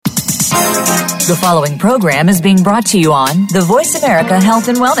The following program is being brought to you on the Voice America Health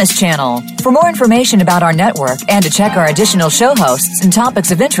and Wellness Channel. For more information about our network and to check our additional show hosts and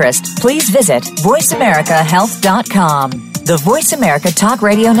topics of interest, please visit voiceamericahealth.com. The Voice America Talk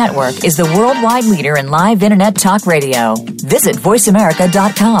Radio Network is the worldwide leader in live Internet talk radio. Visit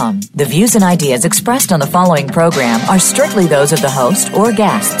voiceamerica.com. The views and ideas expressed on the following program are strictly those of the host or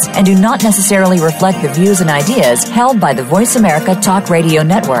guests and do not necessarily reflect the views and ideas held by the Voice America Talk Radio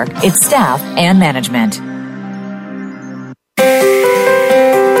Network, its staff, and management.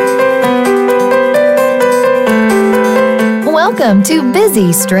 Welcome to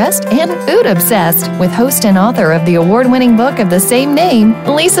Busy, Stressed, and Food Obsessed with host and author of the award-winning book of the same name,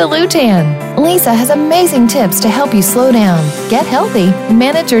 Lisa Lutan. Lisa has amazing tips to help you slow down, get healthy,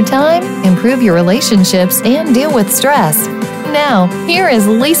 manage your time, improve your relationships, and deal with stress. Now, here is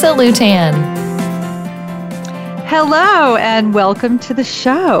Lisa Lutan. Hello, and welcome to the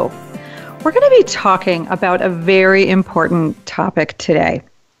show. We're going to be talking about a very important topic today.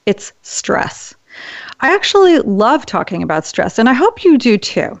 It's stress. I actually love talking about stress, and I hope you do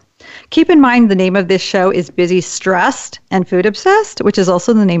too. Keep in mind the name of this show is Busy, Stressed, and Food Obsessed, which is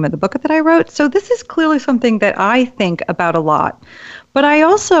also the name of the book that I wrote. So this is clearly something that I think about a lot. But I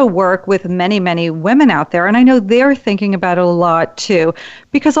also work with many, many women out there, and I know they're thinking about it a lot too,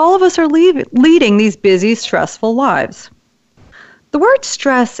 because all of us are leading these busy, stressful lives. The word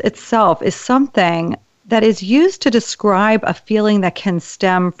stress itself is something that is used to describe a feeling that can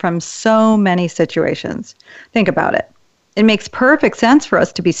stem from so many situations. Think about it. It makes perfect sense for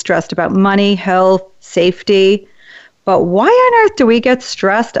us to be stressed about money, health, safety. But why on earth do we get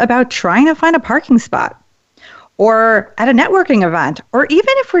stressed about trying to find a parking spot? Or at a networking event? Or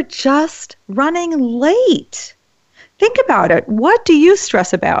even if we're just running late? Think about it. What do you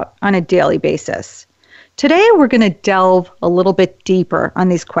stress about on a daily basis? Today, we're going to delve a little bit deeper on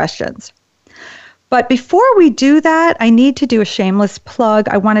these questions. But before we do that, I need to do a shameless plug.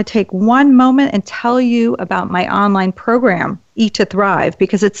 I want to take one moment and tell you about my online program, Eat to Thrive,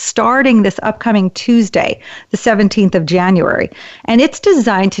 because it's starting this upcoming Tuesday, the 17th of January. And it's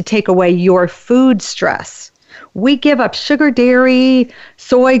designed to take away your food stress. We give up sugar, dairy,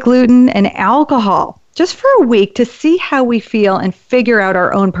 soy, gluten, and alcohol just for a week to see how we feel and figure out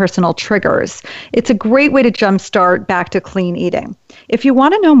our own personal triggers. It's a great way to jumpstart back to clean eating. If you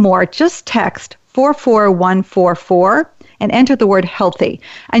want to know more, just text 44144 and enter the word healthy,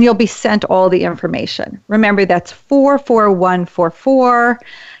 and you'll be sent all the information. Remember, that's 44144.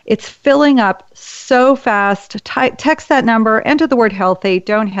 It's filling up so fast. Text that number, enter the word healthy,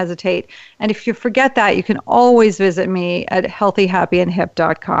 don't hesitate. And if you forget that, you can always visit me at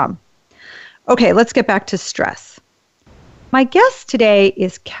healthyhappyandhip.com. Okay, let's get back to stress. My guest today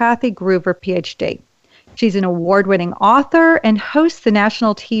is Kathy Gruver, PhD. She's an award-winning author and hosts the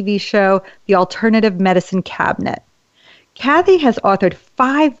national TV show, The Alternative Medicine Cabinet. Kathy has authored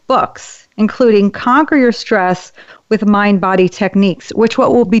 5 books, including Conquer Your Stress with Mind-Body Techniques, which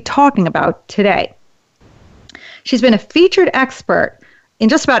what we'll be talking about today. She's been a featured expert in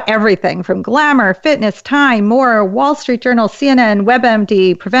just about everything from glamour, fitness, time, more, Wall Street Journal, CNN,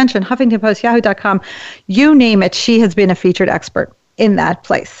 WebMD, prevention, Huffington Post, Yahoo.com, you name it, she has been a featured expert in that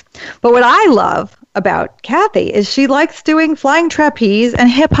place. But what I love about Kathy is she likes doing flying trapeze and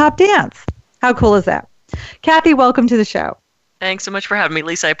hip-hop dance. How cool is that? Kathy, welcome to the show. Thanks so much for having me,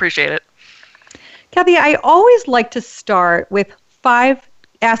 Lisa. I appreciate it. Kathy, I always like to start with 5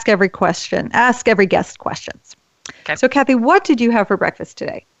 ask every guest questions. Okay. So, Kathy, what did you have for breakfast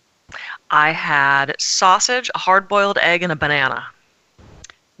today? I had sausage, a hard-boiled egg, and a banana.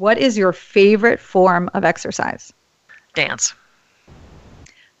 What is your favorite form of exercise? Dance.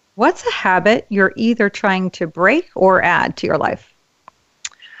 What's a habit you're either trying to break or add to your life?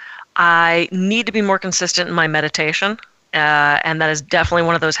 I need to be more consistent in my meditation, and that is definitely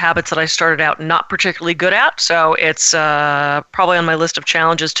one of those habits that I started out not particularly good at, so it's probably on my list of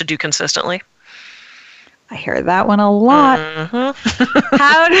challenges to do consistently. I hear that one a lot. Mm-hmm.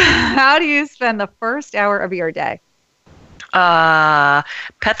 How do you spend the first hour of your day? Pet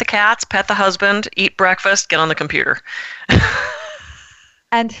the cats, pet the husband, eat breakfast, get on the computer.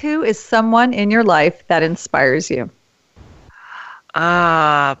 And who is someone in your life that inspires you?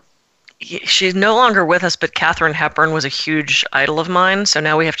 She's no longer with us, but Katharine Hepburn was a huge idol of mine, so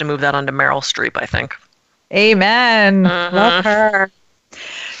now we have to move that on to Meryl Streep, I think. Amen. Mm-hmm. Love her.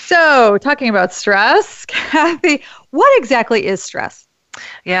 So, talking about stress, Kathy, what exactly is stress?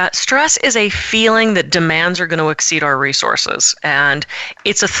 Yeah, stress is a feeling that demands are going to exceed our resources. And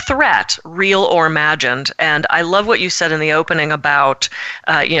it's a threat, real or imagined. And I love what you said in the opening about,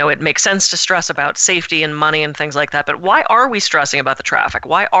 it makes sense to stress about safety and money and things like that. But why are we stressing about the traffic?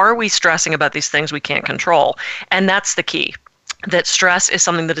 Why are we stressing about these things we can't control? And that's the key, that stress is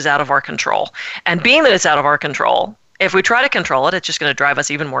something that is out of our control. And being that it's out of our control, if we try to control it, it's just going to drive us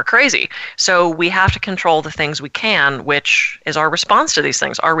even more crazy. So we have to control the things we can, which is our response to these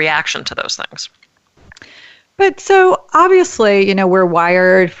things, our reaction to those things. But so obviously, we're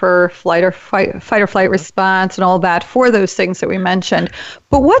wired for fight or flight response and all that for those things that we mentioned.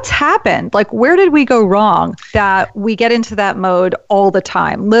 But what's happened? Like, where did we go wrong that we get into that mode all the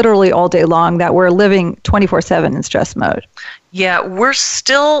time, literally all day long, that we're living 24/7 in stress mode? Yeah, we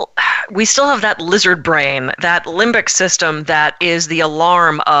still have that lizard brain, that limbic system that is the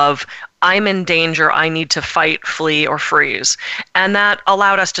alarm of, I'm in danger, I need to fight, flee, or freeze. And that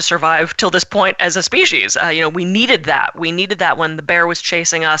allowed us to survive till this point as a species. We needed that. We needed that when the bear was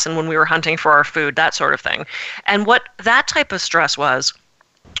chasing us and when we were hunting for our food, that sort of thing. And what that type of stress was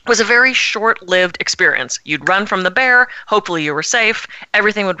a very short-lived experience. You'd run from the bear, hopefully you were safe,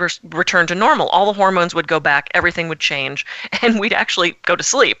 everything would return to normal, all the hormones would go back, everything would change, and we'd actually go to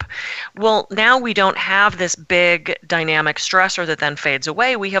sleep. Well, now we don't have this big dynamic stressor that then fades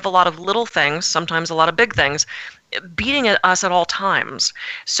away. We have a lot of little things, sometimes a lot of big things, beating at us at all times.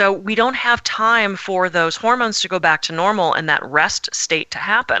 So we don't have time for those hormones to go back to normal and that rest state to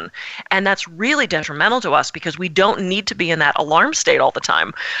happen. And that's really detrimental to us because we don't need to be in that alarm state all the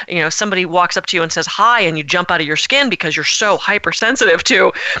time. Somebody walks up to you and says hi and you jump out of your skin because you're so hypersensitive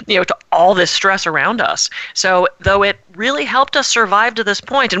to all this stress around us. So though it really helped us survive to this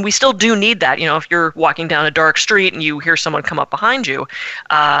point, and we still do need that, if you're walking down a dark street and you hear someone come up behind you,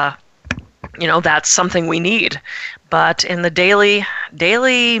 that's something we need. But in the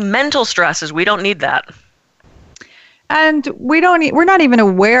daily mental stresses, we don't need that. And we're not even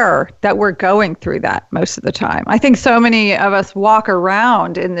aware that we're going through that most of the time. I think so many of us walk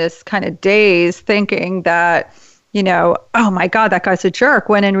around in this kind of daze thinking that, oh my God, that guy's a jerk.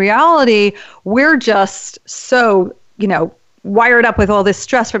 When in reality, we're just so, wired up with all this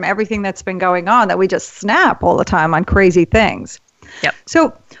stress from everything that's been going on that we just snap all the time on crazy things. Yep.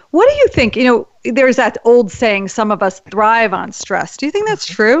 So what do you think? There's that old saying, some of us thrive on stress. Do you think that's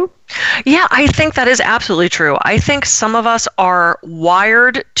true? Yeah, I think that is absolutely true. I think some of us are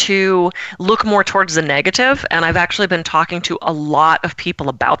wired to look more towards the negative, and I've actually been talking to a lot of people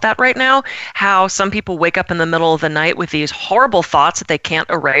about that right now, how some people wake up in the middle of the night with these horrible thoughts that they can't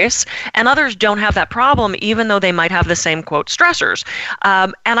erase, and others don't have that problem, even though they might have the same, quote, stressors.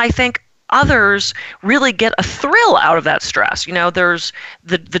 And I think others really get a thrill out of that stress. There's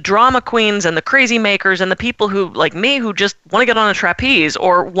the drama queens and the crazy makers and the people who, like me, who just want to get on a trapeze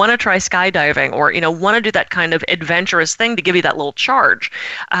or want to try skydiving or, want to do that kind of adventurous thing to give you that little charge.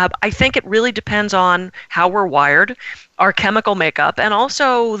 I think it really depends on how we're wired, our chemical makeup, and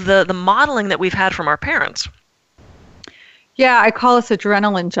also the modeling that we've had from our parents. Yeah, I call us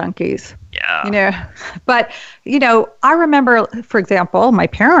adrenaline junkies. Yeah. But, I remember, for example, my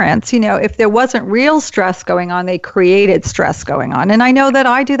parents, if there wasn't real stress going on, they created stress going on. And I know that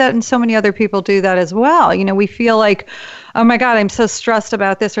I do that and so many other people do that as well. We feel like, oh my God, I'm so stressed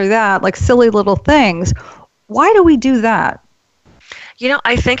about this or that, like silly little things. Why do we do that?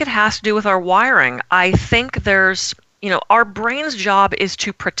 I think it has to do with our wiring. I think there's our brain's job is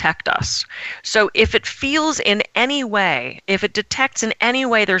to protect us. So if it feels in any way, if it detects in any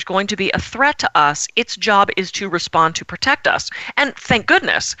way there's going to be a threat to us, its job is to respond to protect us. And thank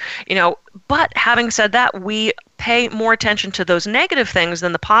goodness, but having said that, we pay more attention to those negative things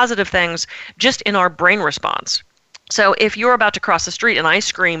than the positive things just in our brain response. So if you're about to cross the street and I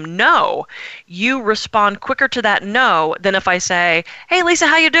scream no, you respond quicker to that no than if I say, hey, Lisa,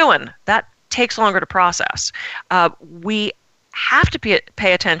 how you doing? That takes longer to process. We have to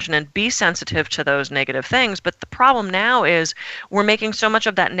pay attention and be sensitive to those negative things, but the problem now is we're making so much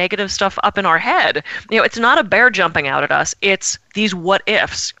of that negative stuff up in our head. It's not a bear jumping out at us, it's these what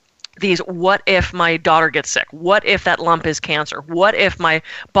ifs. These what if my daughter gets sick? What if that lump is cancer? What if my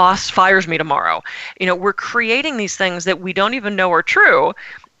boss fires me tomorrow? We're creating these things that we don't even know are true.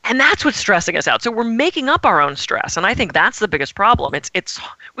 And that's what's stressing us out. So we're making up our own stress. And I think that's the biggest problem.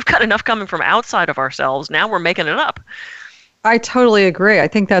 We've got enough coming from outside of ourselves. Now we're making it up. I totally agree. I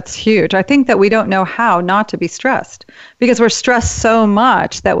think that's huge. I think that we don't know how not to be stressed because we're stressed so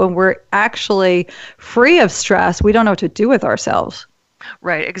much that when we're actually free of stress, we don't know what to do with ourselves.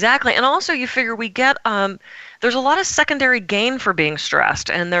 Right, exactly. And also you figure we get there's a lot of secondary gain for being stressed,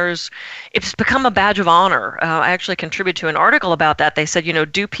 and it's become a badge of honor. I actually contributed to an article about that. They said,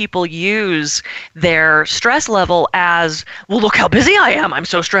 do people use their stress level as, well, look how busy I am, I'm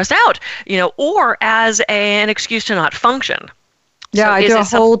so stressed out, or as an excuse to not function? Yeah, so I do a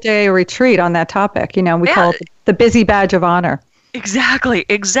whole day retreat on that topic. We call it the busy badge of honor. Exactly.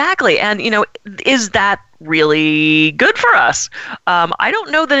 And, is that really good for us? I don't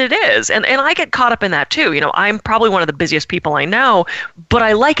know that it is. And I get caught up in that too. I'm probably one of the busiest people I know, but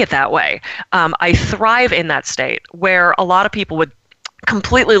I like it that way. I thrive in that state where a lot of people would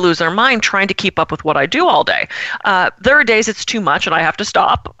completely lose their mind trying to keep up with what I do all day. There are days it's too much and I have to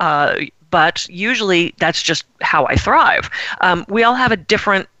stop. But usually that's just how I thrive. We all have a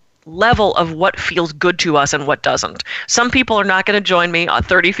different level of what feels good to us and what doesn't. Some people are not going to join me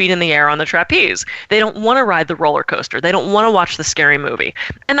 30 feet in the air on the trapeze. They don't want to ride the roller coaster. They don't want to watch the scary movie.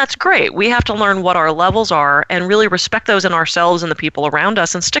 And that's great. We have to learn what our levels are and really respect those in ourselves and the people around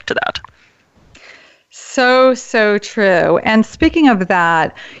us and stick to that. So true. And speaking of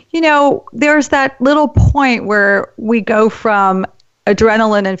that, there's that little point where we go from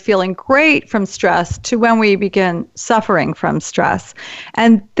adrenaline and feeling great from stress to when we begin suffering from stress.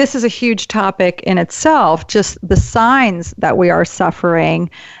 And this is a huge topic in itself, just the signs that we are suffering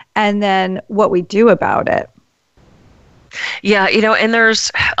and then what we do about it. Yeah, and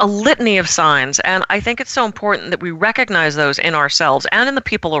there's a litany of signs, and I think it's so important that we recognize those in ourselves and in the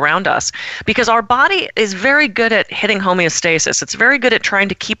people around us, because our body is very good at hitting homeostasis. It's very good at trying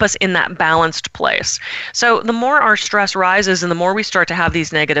to keep us in that balanced place. So the more our stress rises and the more we start to have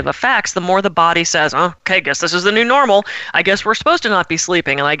these negative effects, the more the body says, oh, okay, guess this is the new normal. I guess we're supposed to not be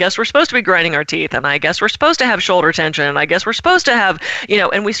sleeping, and I guess we're supposed to be grinding our teeth, and I guess we're supposed to have shoulder tension, and I guess we're supposed to have,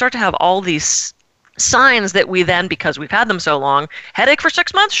 and we start to have all these signs that we then, because we've had them so long, headache for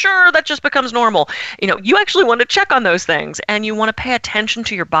 6 months, sure, that just becomes normal. You actually want to check on those things and you want to pay attention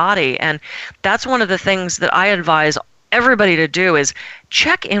to your body. And that's one of the things that I advise everybody to do is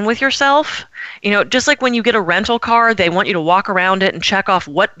check in with yourself. Just like when you get a rental car, they want you to walk around it and check off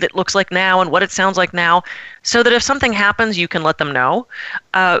what it looks like now and what it sounds like now, so that if something happens, you can let them know.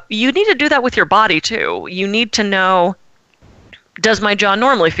 You need to do that with your body too. You need to know, does my jaw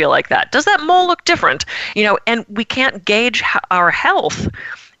normally feel like that? Does that mole look different? And we can't gauge our health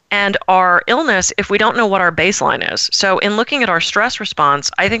and our illness if we don't know what our baseline is. So in looking at our stress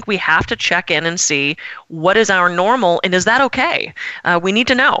response, I think we have to check in and see what is our normal and is that okay? We need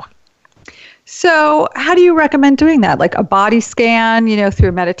to know. So how do you recommend doing that? Like a body scan,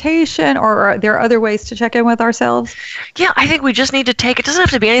 through meditation, or are there other ways to check in with ourselves? Yeah, I think we just need to take, it doesn't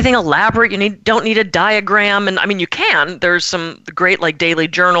have to be anything elaborate. Don't need a diagram. And I mean, you can. There's some great daily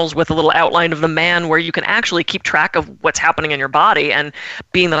journals with a little outline of the man where you can actually keep track of what's happening in your body. And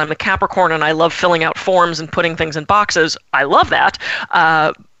being that I'm a Capricorn and I love filling out forms and putting things in boxes, I love that.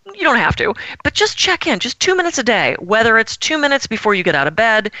 You don't have to, but just check in, just 2 minutes a day, whether it's 2 minutes before you get out of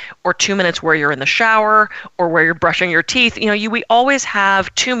bed or 2 minutes where you're in the shower or where you're brushing your teeth. We always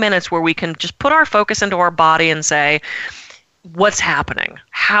have 2 minutes where we can just put our focus into our body and say, what's happening?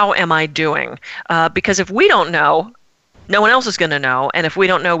 How am I doing? Because if we don't know, no one else is going to know. And if we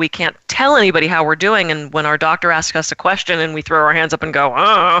don't know, we can't tell anybody how we're doing. And when our doctor asks us a question and we throw our hands up and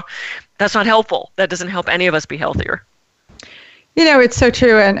go, that's not helpful. That doesn't help any of us be healthier. It's so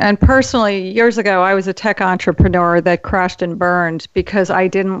true. And personally, years ago, I was a tech entrepreneur that crashed and burned because I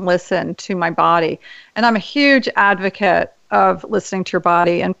didn't listen to my body. And I'm a huge advocate of listening to your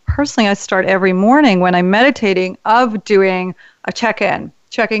body. And personally, I start every morning when I'm meditating of doing a check-in,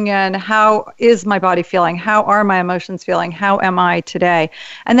 checking in, how is my body feeling? How are my emotions feeling? How am I today?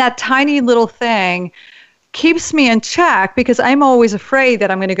 And that tiny little thing keeps me in check because I'm always afraid that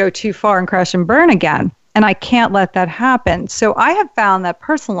I'm going to go too far and crash and burn again. And I can't let that happen. So I have found that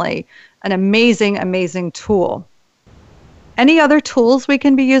personally an amazing, amazing tool. Any other tools we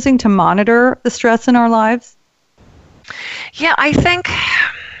can be using to monitor the stress in our lives? Yeah, I think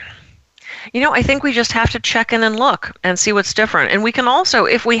we just have to check in and look and see what's different. And we can also,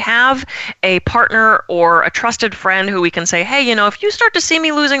 if we have a partner or a trusted friend who we can say, hey, if you start to see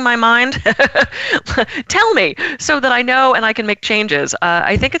me losing my mind, tell me so that I know and I can make changes.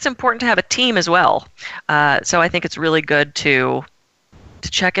 I think it's important to have a team as well. So I think it's really good to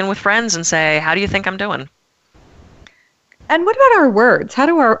check in with friends and say, how do you think I'm doing? And what about our words? How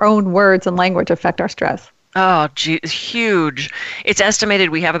do our own words and language affect our stress? Oh, gee, huge. It's estimated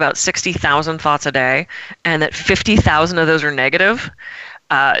we have about 60,000 thoughts a day and that 50,000 of those are negative.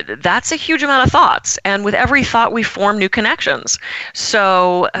 that's a huge amount of thoughts. And with every thought, we form new connections.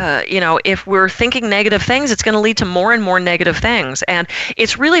 So, if we're thinking negative things, it's going to lead to more and more negative things. And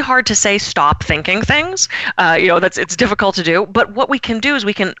it's really hard to say stop thinking things. It's difficult to do. But what we can do is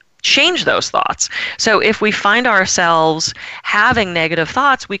we can change those thoughts. So if we find ourselves having negative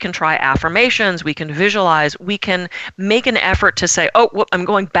thoughts, we can try affirmations, we can visualize, we can make an effort to say, I'm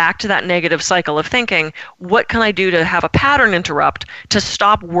going back to that negative cycle of thinking. What can I do to have a pattern interrupt, to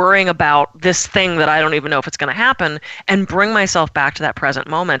stop worrying about this thing that I don't even know if it's going to happen, and bring myself back to that present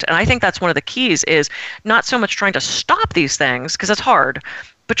moment? And I think that's one of the keys, is not so much trying to stop these things, because it's hard,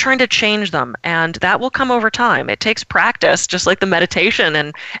 but trying to change them. And that will come over time. It takes practice, just like the meditation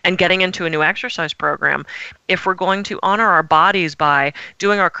and getting into a new exercise program. If we're going to honor our bodies by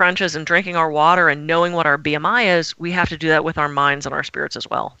doing our crunches and drinking our water and knowing what our BMI is, we have to do that with our minds and our spirits as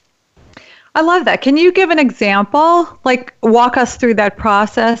well. I love that. Can you give an example? Like, walk us through that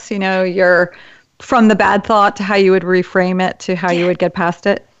process, you're from the bad thought to how you would reframe it to how you would get past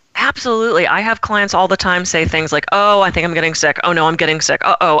it? Absolutely. I have clients all the time say things like, I think I'm getting sick. Oh, no, I'm getting sick.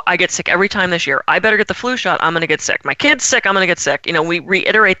 I get sick every time this year. I better get the flu shot. I'm going to get sick. My kid's sick. I'm going to get sick. We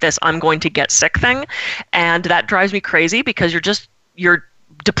reiterate this I'm going to get sick thing. And that drives me crazy, because you're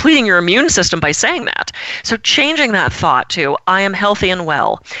depleting your immune system by saying that. So changing that thought to, I am healthy and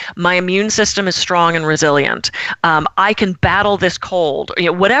well. My immune system is strong and resilient. I can battle this cold.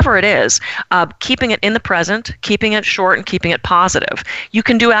 Whatever it is, keeping it in the present, keeping it short, and keeping it positive. You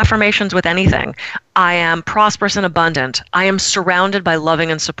can do affirmations with anything. I am prosperous and abundant. I am surrounded by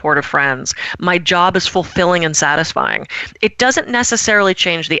loving and supportive friends. My job is fulfilling and satisfying. It doesn't necessarily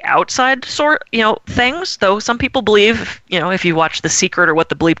change the outside things, though some people believe, if you watch The Secret or What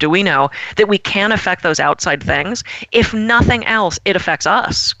the Bleep Do We Know, that we can affect those outside things. If nothing else, it affects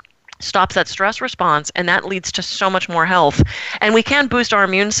us. Stops that stress response, and that leads to so much more health. And we can boost our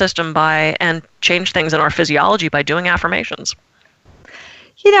immune system and change things in our physiology by doing affirmations.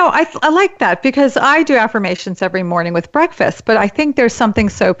 I like that, because I do affirmations every morning with breakfast, but I think there's something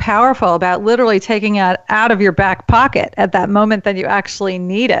so powerful about literally taking it out of your back pocket at that moment that you actually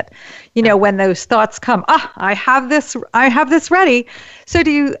need it. When those thoughts come, I have this ready. So do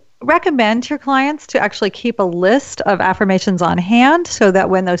you recommend to your clients to actually keep a list of affirmations on hand so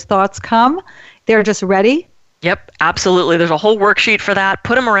that when those thoughts come, they're just ready? Yep, absolutely. There's a whole worksheet for that.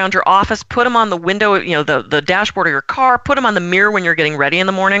 Put them around your office, put them on the window, the dashboard of your car, put them on the mirror when you're getting ready in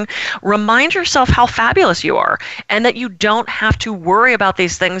the morning. Remind yourself how fabulous you are, and that you don't have to worry about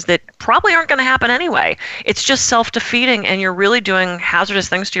these things that probably aren't going to happen anyway. It's just self-defeating, and you're really doing hazardous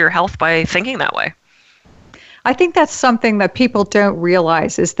things to your health by thinking that way. I think that's something that people don't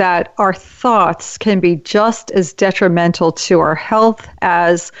realize, is that our thoughts can be just as detrimental to our health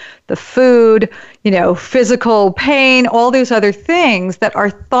as the food, physical pain, all those other things, that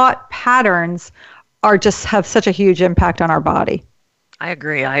our thought patterns have such a huge impact on our body. I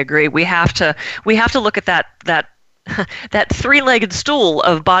agree. We have to look at that three-legged stool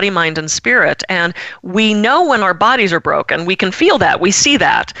of body, mind, and spirit. And we know when our bodies are broken. We can feel that. We see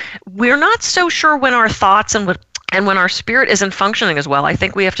that. We're not so sure when our thoughts and when our spirit isn't functioning as well. I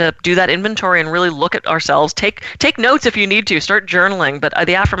think we have to do that inventory and really look at ourselves. Take notes if you need to. Start journaling. But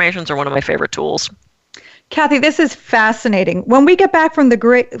the affirmations are one of my favorite tools. Kathy, this is fascinating. When we get back from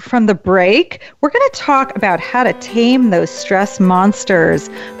the break, we're going to talk about how to tame those stress monsters.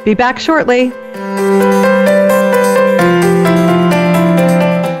 Be back shortly.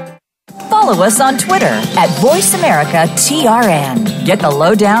 Follow us on Twitter at VoiceAmericaTRN. Get the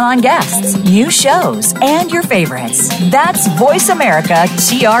lowdown on guests, new shows, and your favorites. That's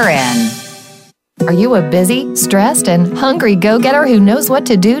VoiceAmericaTRN. Are you a busy, stressed, and hungry go-getter who knows what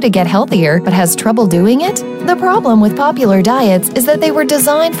to do to get healthier but has trouble doing it? The problem with popular diets is that they were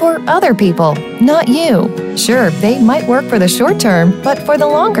designed for other people, not you. Sure, they might work for the short term, but for the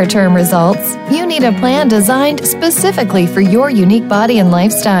longer-term results, you need a plan designed specifically for your unique body and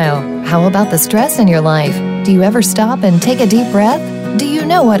lifestyle. How about the stress in your life? Do you ever stop and take a deep breath? Do you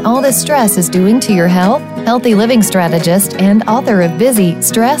know what all this stress is doing to your health? Healthy living strategist and author of Busy,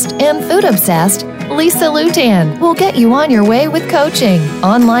 Stressed, and Food Obsessed, Lisa Lutan will get you on your way with coaching,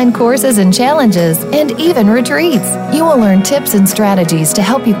 online courses and challenges, and even retreats. You will learn tips and strategies to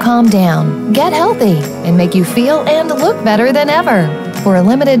help you calm down, get healthy, and make you feel and look better than ever. For a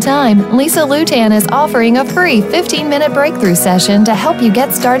limited time, Lisa Lutan is offering a free 15-minute breakthrough session to help you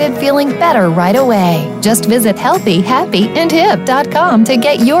get started feeling better right away. Just visit healthyhappyandhip.com to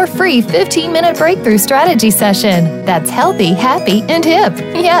get your free 15-minute breakthrough strategy session. That's Healthy, Happy, and Hip.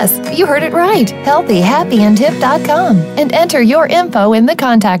 Yes, you heard it right. Healthyhappyandhip.com, and enter your info in the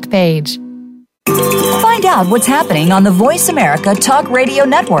contact page. Find Find out what's happening on the Voice America Talk Radio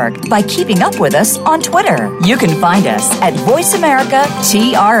Network by keeping up with us on Twitter. You can find us at Voice America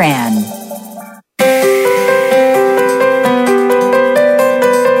TRN.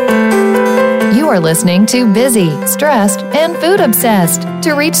 You are listening to Busy, Stressed, and Food Obsessed.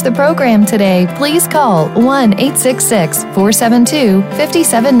 To reach the program today, please call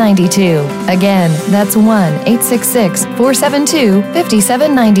 1-866-472-5792. Again, that's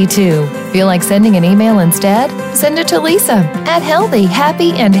 1-866-472-5792. Feel like sending an email instead? Send it to Lisa at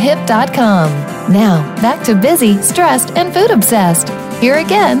healthyhappyandhip.com. Now, back to Busy, Stressed, and Food Obsessed. Here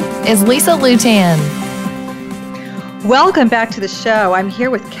again is Lisa Lutan. Welcome back to the show. I'm here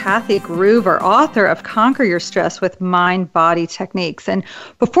with Kathy Groover, author of Conquer Your Stress with Mind-Body Techniques. And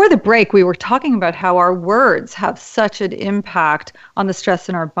before the break, we were talking about how our words have such an impact on the stress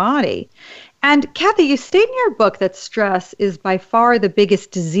in our body. And Kathy, you state in your book that stress is by far the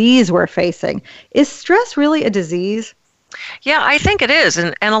biggest disease we're facing. Is stress really a disease? Yeah, I think it is.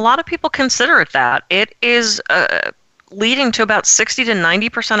 And a lot of people consider it that. It is leading to about 60 to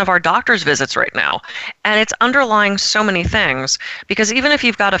 90% of our doctor's visits right now. And it's underlying so many things, because even if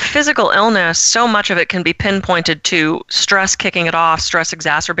you've got a physical illness, so much of it can be pinpointed to stress kicking it off, stress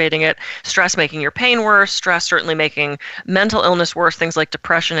exacerbating it, stress making your pain worse, stress certainly making mental illness worse. Things like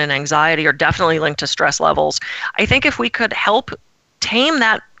depression and anxiety are definitely linked to stress levels. I think if we could help tame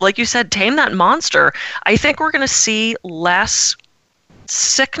that, like you said, tame that monster, I think we're going to see less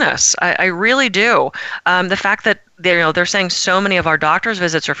sickness. I really do. The fact that they're saying so many of our doctor's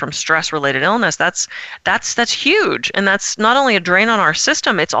visits are from stress-related illness, that's huge. And that's not only a drain on our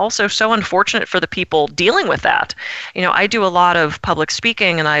system, it's also so unfortunate for the people dealing with that. I do a lot of public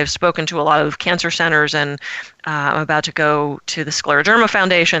speaking, and I've spoken to a lot of cancer centers, and I'm about to go to the Scleroderma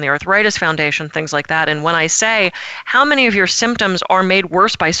Foundation, the Arthritis Foundation, things like that. And when I say, how many of your symptoms are made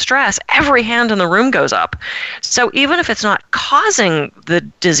worse by stress, every hand in the room goes up. So even if it's not causing the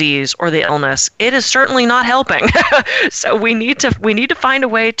disease or the illness, it is certainly not helping. So we need to find a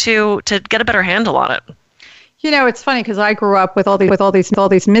way to get a better handle on it. It's funny because I grew up with all these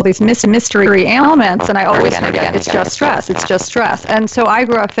mystery ailments, and I always forget it's just stress. It's just stress. And so I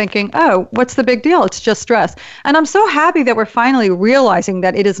grew up thinking, oh, what's the big deal? It's just stress. And I'm so happy that we're finally realizing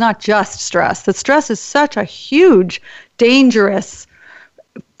that it is not just stress. That stress is such a huge, dangerous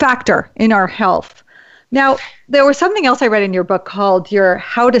factor in our health. Now, there was something else I read in your book called your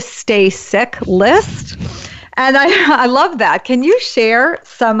How to Stay Sick list. And I love that. Can you share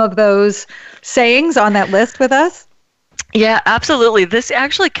some of those sayings on that list with us? Yeah, absolutely. This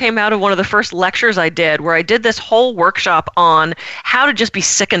actually came out of one of the first lectures I did, where I did this whole workshop on how to just be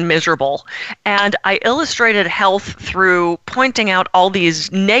sick and miserable. And I illustrated health through pointing out all these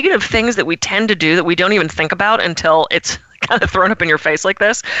negative things that we tend to do that we don't even think about until it's kind of thrown up in your face like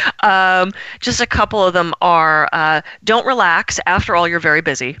this. Just a couple of them are, don't relax. After all, you're very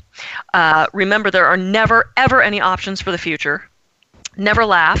busy. Remember, there are never, ever any options for the future. Never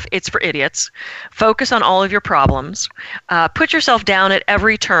laugh. It's for idiots. Focus on all of your problems. Put yourself down at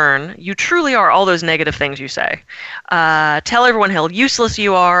every turn. You truly are all those negative things you say. Tell everyone how useless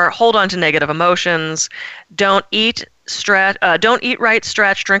you are. Hold on to negative emotions. Don't eat right,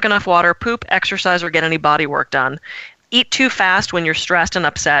 stretch, drink enough water, poop, exercise, or get any body work done. Eat too fast when you're stressed and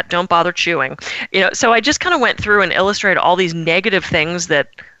upset. Don't bother chewing. So I just kind of went through and illustrated all these negative things that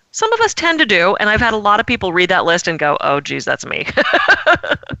some of us tend to do, and I've had a lot of people read that list and go, oh, geez, that's me.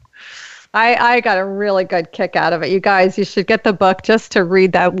 I got a really good kick out of it. You guys, you should get the book just to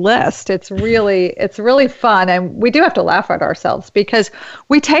read that list. It's really fun, and we do have to laugh at ourselves because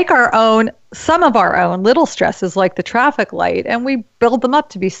we take some of our own little stresses like the traffic light, and we build them up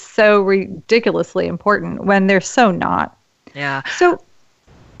to be so ridiculously important when they're so not. Yeah. So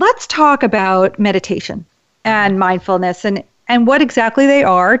let's talk about meditation and mindfulness and what exactly they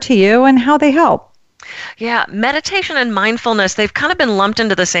are to you and how they help. Yeah, meditation and mindfulness, they've kind of been lumped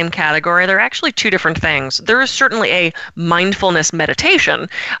into the same category. They're actually two different things. There is certainly a mindfulness meditation,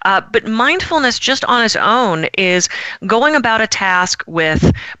 but mindfulness just on its own is going about a task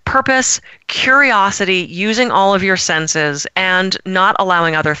with purpose, curiosity, using all of your senses, and not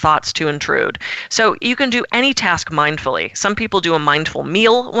allowing other thoughts to intrude. So you can do any task mindfully. Some people do a mindful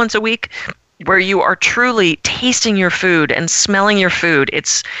meal once a week, where you are truly tasting your food and smelling your food.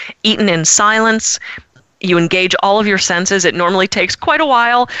 It's eaten in silence. You engage all of your senses. It normally takes quite a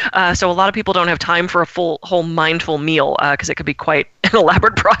while, so a lot of people don't have time for a whole mindful meal because it could be quite an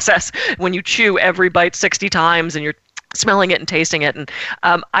elaborate process when you chew every bite 60 times and you're smelling it and tasting it. And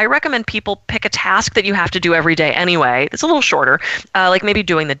I recommend people pick a task that you have to do every day anyway. It's a little shorter, like maybe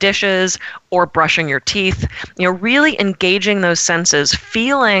doing the dishes or brushing your teeth, really engaging those senses,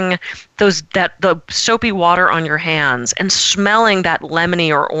 feeling the soapy water on your hands and smelling that lemony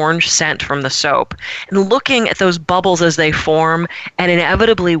or orange scent from the soap and looking at those bubbles as they form, and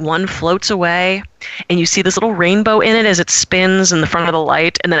inevitably one floats away and you see this little rainbow in it as it spins in the front of the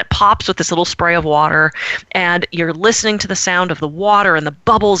light, and then it pops with this little spray of water, and you're listening to the sound of the water and the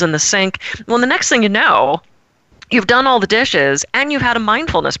bubbles in the sink. Well, the next thing you know, you've done all the dishes and you've had a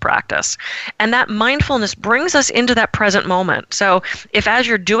mindfulness practice. And that mindfulness brings us into that present moment. So if as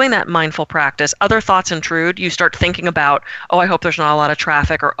you're doing that mindful practice, other thoughts intrude, you start thinking about, oh, I hope there's not a lot of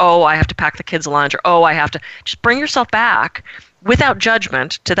traffic, or oh, I have to pack the kids' lunch, or oh, I have to just bring yourself back without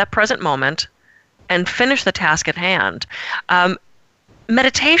judgment to that present moment and finish the task at hand.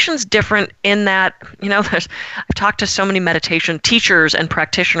 Meditation's different in that, I've talked to so many meditation teachers and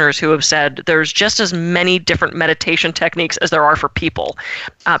practitioners who have said there's just as many different meditation techniques as there are for people.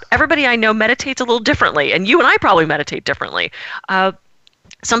 Everybody I know meditates a little differently, and you and I probably meditate differently.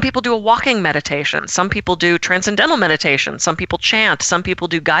 Some people do a walking meditation. Some people do transcendental meditation. Some people chant. Some people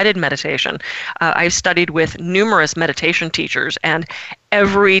do guided meditation. I've studied with numerous meditation teachers, and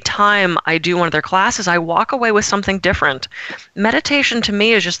every time I do one of their classes, I walk away with something different. Meditation to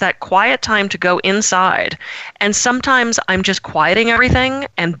me is just that quiet time to go inside. And sometimes I'm just quieting everything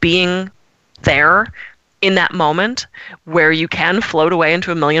and being there in that moment where you can float away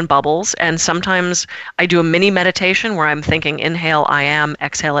into a million bubbles. And sometimes I do a mini meditation where I'm thinking, inhale, I am,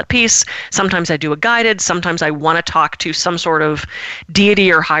 exhale, at peace. Sometimes I do a guided. Sometimes I want to talk to some sort of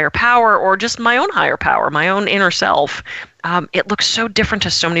deity or higher power, or just my own higher power, my own inner self. It looks so different to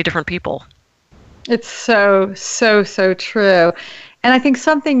so many different people. It's so true. And I think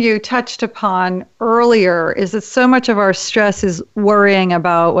something you touched upon earlier is that so much of our stress is worrying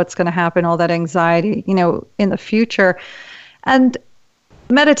about what's going to happen, all that anxiety, in the future. And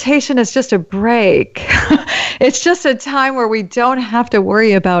meditation is just a break. It's just a time where we don't have to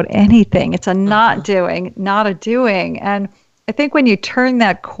worry about anything. It's a not doing, not a doing. And I think when you turn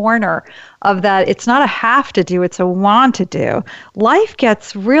that corner of that, it's not a have to do, it's a want to do, life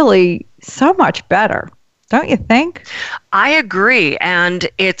gets really so much better. Don't you think? I agree. And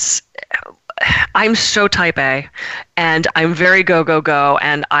I'm so type A, and I'm very go,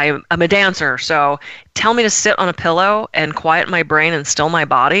 and I'm a dancer. So tell me to sit on a pillow and quiet my brain and still my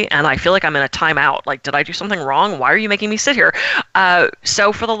body, and I feel like I'm in a timeout. Like, did I do something wrong? Why are you making me sit here?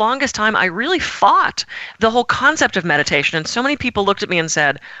 So for the longest time, I really fought the whole concept of meditation. And so many people looked at me and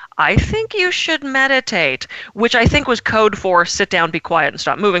said, I think you should meditate, which I think was code for sit down, be quiet, and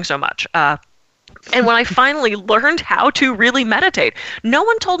stop moving so much. And when I finally learned how to really meditate, no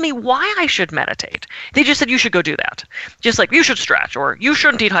one told me why I should meditate. They just said, you should go do that. Just like, you should stretch, or you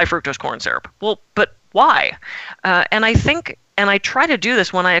shouldn't eat high fructose corn syrup. Well, but why? And I try to do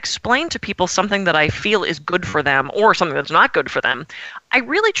this when I explain to people something that I feel is good for them or something that's not good for them. I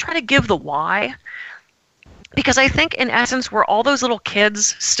really try to give the why. Because I think, in essence, we're all those little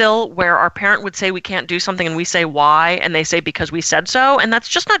kids still where our parent would say we can't do something and we say why, and they say because we said so, and that's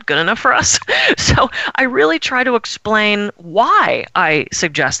just not good enough for us. So I really try to explain why I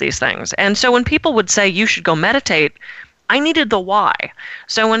suggest these things. And so when people would say you should go meditate, I needed the why.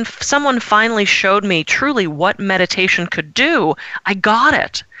 So when someone finally showed me truly what meditation could do, I got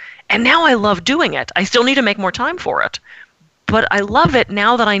it. And now I love doing it. I still need to make more time for it. But I love it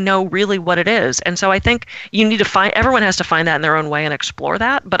now that I know really what it is. And so I think you need to everyone has to find that in their own way and explore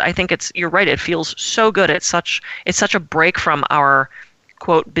that. But I think you're right, it feels so good. It's such a break from our,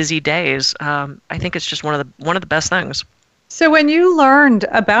 quote, busy days. I think it's just one of the best things. So when you learned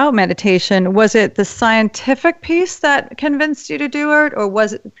about meditation, was it the scientific piece that convinced you to do it? Or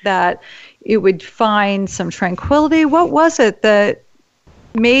was it that it would find some tranquility? What was it that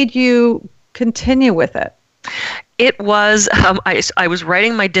made you continue with it? It was, I was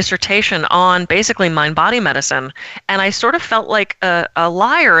writing my dissertation on basically mind-body medicine, and I sort of felt like a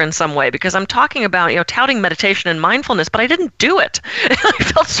liar in some way, because I'm talking about, touting meditation and mindfulness, but I didn't do it. I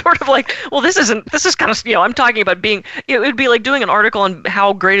felt sort of like, well, this is kind of, I'm talking about being, it would be like doing an article on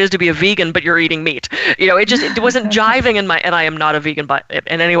how great it is to be a vegan, but you're eating meat. It wasn't jiving and I am not a vegan, but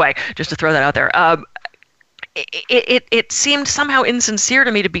in any way, just to throw that out there. It seemed somehow insincere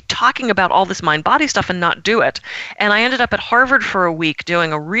to me to be talking about all this mind-body stuff and not do it. And I ended up at Harvard for a week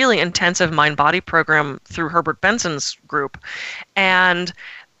doing a really intensive mind-body program through Herbert Benson's group. And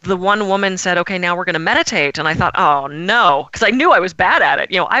the one woman said, okay, now we're going to meditate. And I thought, oh, no, because I knew I was bad at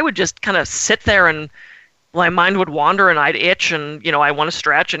it. I would just kind of sit there and my mind would wander and I'd itch and, I want to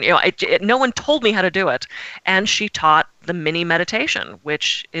stretch. And, no one told me how to do it. And she taught the mini meditation,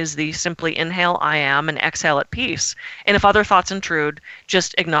 which is the simply inhale, I am, and exhale at peace. And if other thoughts intrude,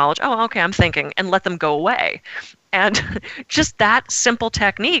 just acknowledge, oh, okay, I'm thinking, and let them go away. And just that simple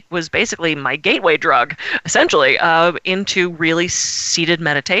technique was basically my gateway drug, essentially, into really seated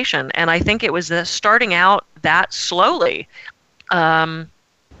meditation. And I think it was starting out that slowly that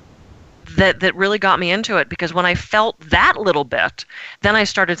really got me into it, because when I felt that little bit, then I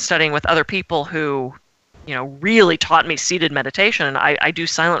started studying with other people who, really taught me seated meditation. And I do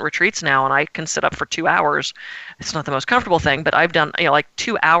silent retreats now, and I can sit up for 2 hours. It's not the most comfortable thing, but I've done, like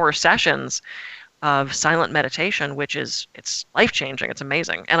 2-hour sessions of silent meditation, it's life-changing. It's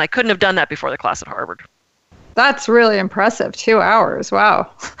amazing. And I couldn't have done that before the class at Harvard. That's really impressive. 2 hours.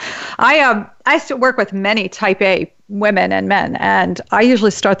 Wow. I used to work with many type A women and men, and I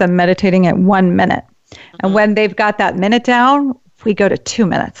usually start them meditating at 1 minute. Mm-hmm. And when they've got that minute down, we go to 2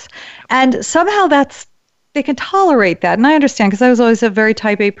 minutes. And somehow they can tolerate that. And I understand, because I was always a very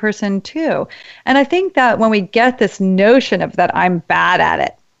type A person too. And I think that when we get this notion of that I'm bad at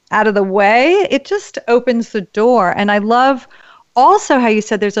it out of the way, it just opens the door. And I love also how you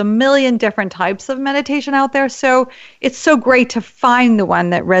said there's a million different types of meditation out there. So it's so great to find the one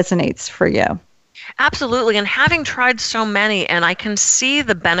that resonates for you. Absolutely. And having tried so many, and I can see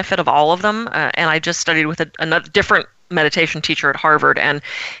the benefit of all of them. And I just studied with another different meditation teacher at Harvard, and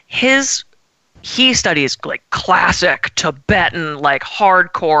he studies like classic Tibetan, like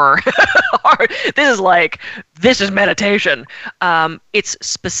hardcore. This is meditation. It's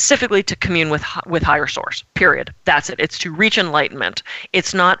specifically to commune with higher source, period. That's it. It's to reach enlightenment.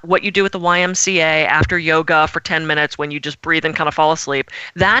 It's not what you do at the YMCA after yoga for 10 minutes when you just breathe and kind of fall asleep.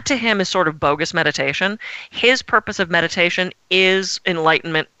 That to him is sort of bogus meditation. His purpose of meditation is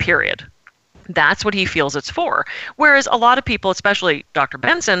enlightenment, period. That's what he feels it's for. Whereas a lot of people, especially Dr.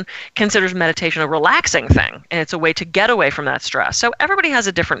 Benson, considers meditation a relaxing thing, and it's a way to get away from that stress. So everybody has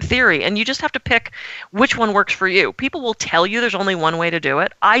a different theory, and you just have to pick which one works for you. People will tell you there's only one way to do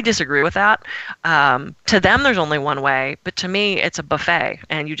it. I disagree with that. To them, there's only one way, but to me, it's a buffet,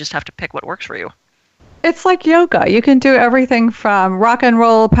 and you just have to pick what works for you. It's like yoga. You can do everything from rock and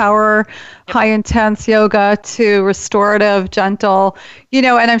roll, power, high intense yoga to restorative, gentle, and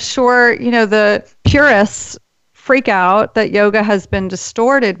I'm sure, the purists freak out that yoga has been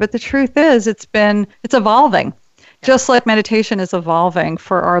distorted, but the truth is it's evolving. Just like meditation is evolving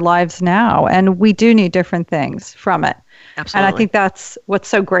for our lives now, and we do need different things from it. Absolutely. And I think that's what's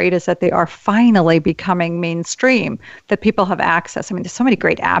so great, is that they are finally becoming mainstream, that people have access. I mean, there's so many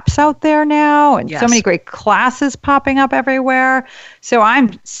great apps out there now, and so many great classes popping up everywhere. So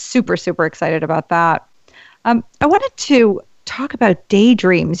I'm super, super excited about that. I wanted to talk about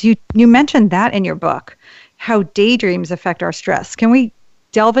daydreams. You mentioned that in your book, how daydreams affect our stress. Can we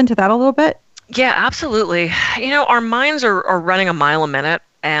delve into that a little bit? Yeah, absolutely. Our minds are running a mile a minute,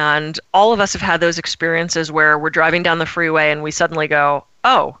 and all of us have had those experiences where we're driving down the freeway and we suddenly go,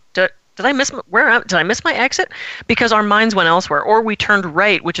 oh, did I miss my exit? Because our minds went elsewhere. Or we turned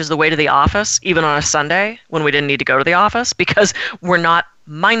right, which is the way to the office, even on a Sunday when we didn't need to go to the office, because we're not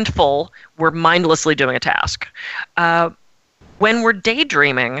mindful, we're mindlessly doing a task. When we're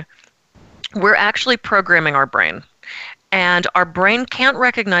daydreaming, we're actually programming our brain. And our brain can't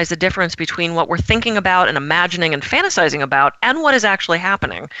recognize the difference between what we're thinking about and imagining and fantasizing about and what is actually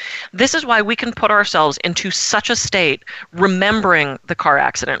happening. This is why we can put ourselves into such a state, remembering the car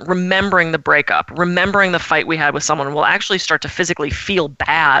accident, remembering the breakup, remembering the fight we had with someone. We'll actually start to physically feel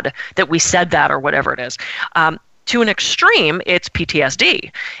bad that we said that or whatever it is. To an extreme, it's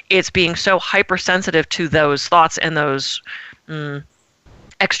PTSD. It's being so hypersensitive to those thoughts and those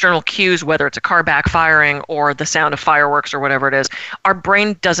external cues, whether it's a car backfiring or the sound of fireworks or whatever it is. Our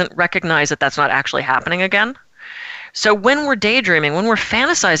brain doesn't recognize that that's not actually happening again. So when we're daydreaming, when we're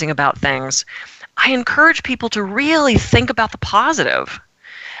fantasizing about things, I encourage people to really think about the positive.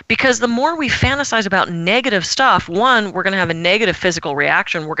 Because the more we fantasize about negative stuff, one, we're going to have a negative physical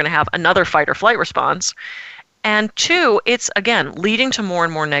reaction. We're going to have another fight or flight response. And two, it's, again, leading to more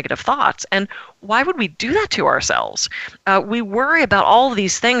and more negative thoughts. And why would we do that to ourselves? We worry about all of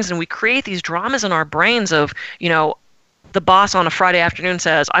these things, and we create these dramas in our brains of, the boss on a Friday afternoon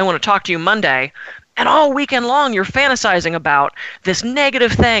says, I want to talk to you Monday. And all weekend long, you're fantasizing about this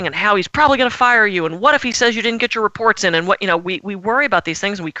negative thing and how he's probably going to fire you. And what if he says you didn't get your reports in? And we worry about these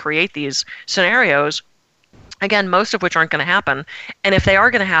things, and we create these scenarios. Again, most of which aren't going to happen. And if they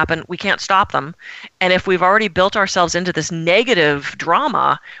are going to happen, we can't stop them. And if we've already built ourselves into this negative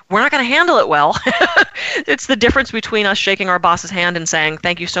drama, we're not going to handle it well. It's the difference between us shaking our boss's hand and saying,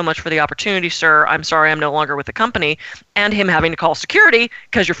 "Thank you so much for the opportunity, sir. I'm sorry I'm no longer with the company," and him having to call security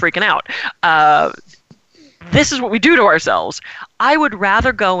because you're freaking out. This is what we do to ourselves. I would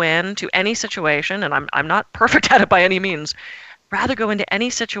rather go into any situation, and I'm not perfect at it by any means, rather go into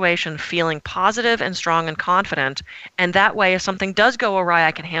any situation feeling positive and strong and confident, and that way if something does go awry,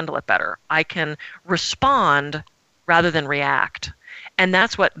 I can handle it better. I can respond rather than react. And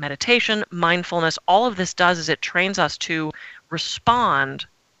that's what meditation, mindfulness, all of this does, is it trains us to respond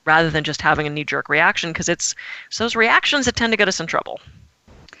rather than just having a knee-jerk reaction, because it's those reactions that tend to get us in trouble.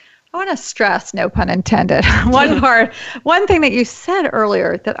 I want to stress, no pun intended, one thing that you said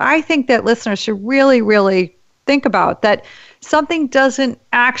earlier that I think that listeners should really, really think about, that something doesn't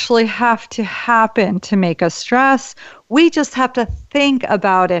actually have to happen to make us stress. We just have to think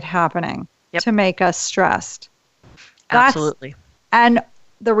about it happening to make us stressed. Absolutely. And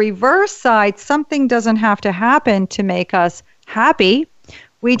the reverse side, something doesn't have to happen to make us happy.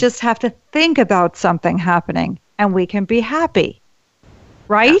 We just have to think about something happening and we can be happy.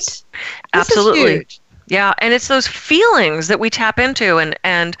 Right? Yes. Absolutely. Yeah, and it's those feelings that we tap into,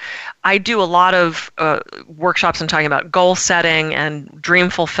 and I do a lot of workshops and talking about goal setting and dream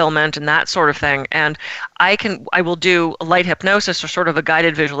fulfillment and that sort of thing. And I will do a light hypnosis or sort of a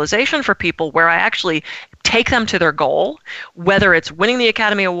guided visualization for people where I actually take them to their goal, whether it's winning the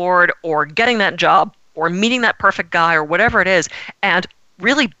Academy Award or getting that job or meeting that perfect guy or whatever it is, and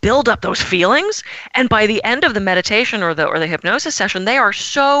really build up those feelings. And by the end of the meditation or the hypnosis session, they are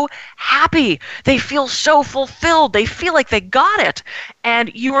so happy. They feel so fulfilled. They feel like they got it.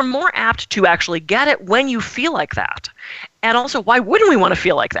 And you are more apt to actually get it when you feel like that. And also, why wouldn't we want to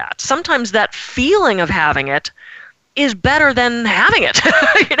feel like that? Sometimes that feeling of having it is better than having it.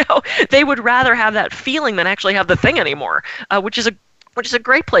 They would rather have that feeling than actually have the thing anymore, which is a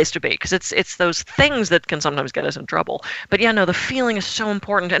great place to be, because it's those things that can sometimes get us in trouble. But the feeling is so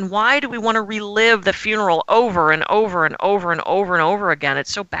important. And why do we want to relive the funeral over and over and over and over and over again?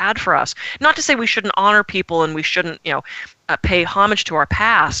 It's so bad for us. Not to say we shouldn't honor people and we shouldn't, pay homage to our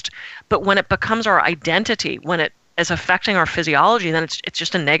past, but when it becomes our identity, when it is affecting our physiology, then it's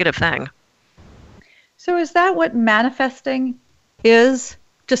just a negative thing. So is that what manifesting is?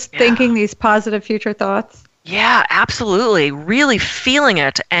 Just thinking these positive future thoughts? Yeah, absolutely. Really feeling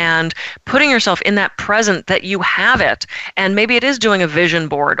it and putting yourself in that present that you have it. And maybe it is doing a vision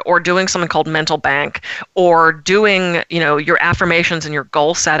board or doing something called mental bank or doing, your affirmations and your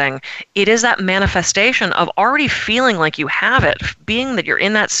goal setting. It is that manifestation of already feeling like you have it, being that you're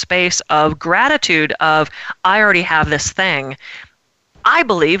in that space of gratitude of, I already have this thing, I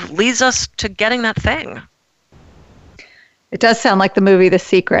believe leads us to getting that thing. It does sound like the movie The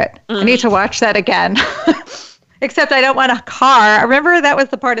Secret. I need to watch that again. Except I don't want a car. I remember that was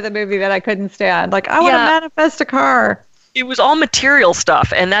the part of the movie that I couldn't stand. Like, I want to manifest a car. It was all material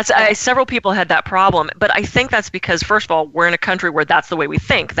stuff, and several people had that problem. But I think that's because, first of all, we're in a country where that's the way we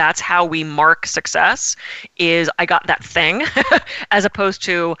think. That's how we mark success, is I got that thing, as opposed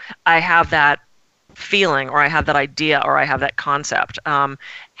to I have that feeling, or I have that idea, or I have that concept.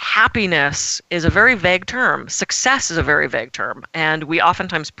 Happiness is a very vague term. Success is a very vague term. And we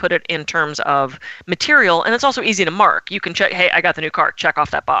oftentimes put it in terms of material, and it's also easy to mark. You can check, hey, I got the new car, check off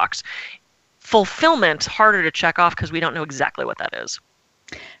that box. Fulfillment, harder to check off because we don't know exactly what that is.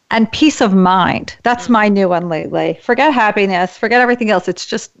 And peace of mind. That's my new one lately. Forget happiness, forget everything else. It's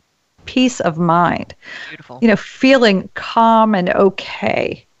just peace of mind. Beautiful. Feeling calm and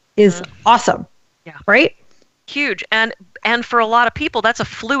okay is awesome. Yeah. Right? Huge. And for a lot of people, that's a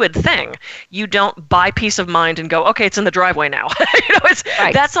fluid thing. You don't buy peace of mind and go, okay, it's in the driveway now.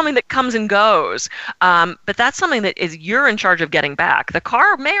 That's something that comes and goes. But that's something that you're in charge of getting back. The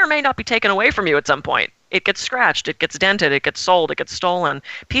car may or may not be taken away from you at some point. It gets scratched, it gets dented, it gets sold, it gets stolen.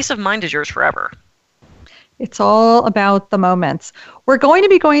 Peace of mind is yours forever. It's all about the moments. We're going to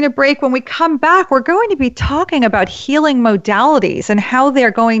be going to break. When we come back, we're going to be talking about healing modalities and how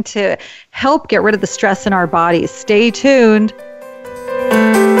they're going to help get rid of the stress in our bodies. Stay tuned.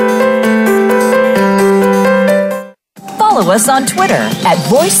 Follow us on Twitter at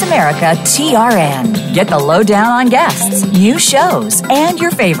VoiceAmericaTRN. Get the lowdown on guests, new shows, and your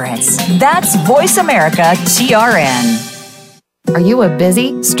favorites. That's VoiceAmericaTRN. Are you a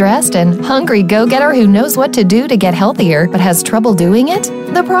busy, stressed, and hungry go-getter who knows what to do to get healthier but has trouble doing it?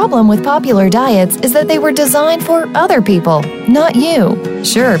 The problem with popular diets is that they were designed for other people, not you.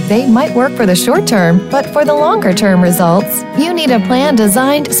 Sure, they might work for the short term, but for the longer term results, you need a plan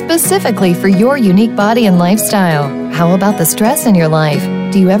designed specifically for your unique body and lifestyle. How about the stress in your life?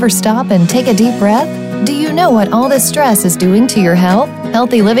 Do you ever stop and take a deep breath? Do you know what all this stress is doing to your health?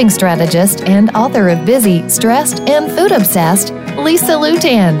 Healthy living strategist and author of Busy, Stressed, and Food Obsessed, Lisa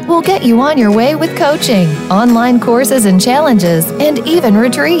Lutan will get you on your way with coaching, online courses and challenges, and even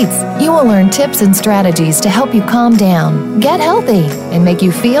retreats. You will learn tips and strategies to help you calm down, get healthy, and make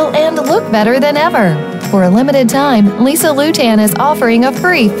you feel and look better than ever. For a limited time, Lisa Lutan is offering a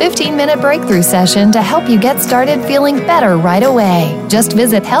free 15-minute breakthrough session to help you get started feeling better right away. Just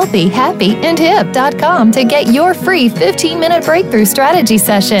visit healthyhappyandhip.com to get your free 15-minute breakthrough strategy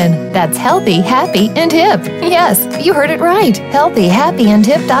session. That's Healthy, Happy, and Hip. Yes, you heard it right.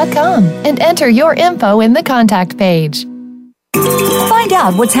 Healthyhappyandhip.com and enter your info in the contact page. Find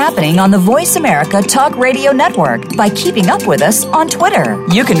out what's happening on the Voice America Talk Radio Network by keeping up with us on Twitter.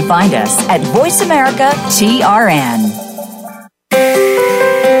 You can find us at Voice America TRN.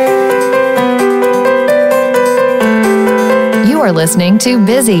 You are listening to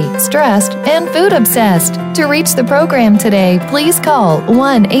Busy, Stressed, and Food Obsessed. To reach the program today, please call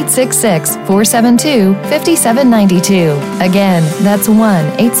 1-866-472-5792. Again, that's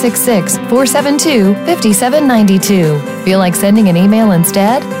 1-866-472-5792. Feel like sending an email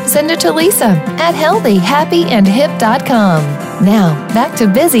instead? Send it to Lisa at healthyhappyandhip.com. Now, back to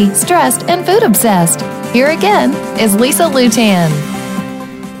Busy, Stressed, and Food Obsessed. Here again is Lisa Lutan.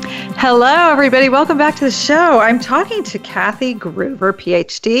 Hello, everybody. Welcome back to the show. I'm talking to Kathy Groover,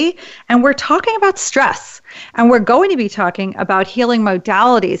 PhD, and we're talking about stress. And we're going to be talking about healing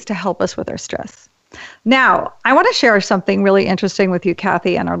modalities to help us with our stress. Now, I want to share something really interesting with you,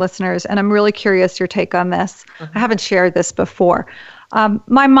 Kathy, and our listeners, and I'm really curious your take on this. I haven't shared this before.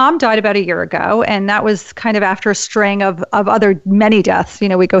 My mom died about a year ago, and that was kind of after a string of other many deaths. You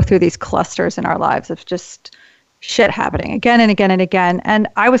know, we go through these clusters in our lives of just shit happening again and again and again. And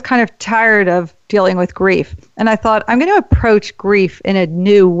I was kind of tired of dealing with grief. And I thought, I'm going to approach grief in a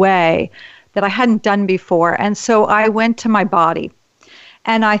new way that I hadn't done before. And so I went to my body.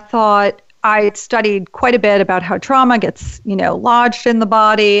 And I thought, I studied quite a bit about how trauma gets, lodged in the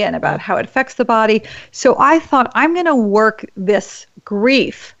body and about how it affects the body. So I thought, I'm going to work this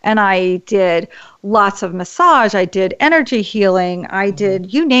grief. And I did lots of massage. I did energy healing. I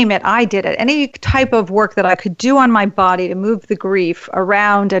did, you name it, I did it. Any type of work that I could do on my body to move the grief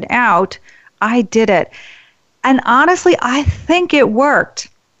around and out, I did it. And honestly, I think it worked.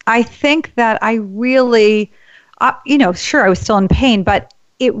 I think that I really, sure, I was still in pain, but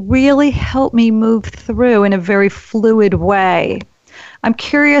it really helped me move through in a very fluid way. I'm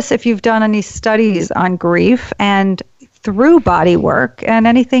curious if you've done any studies on grief and through body work and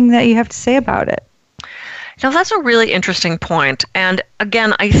anything that you have to say about it. That's a really interesting point. And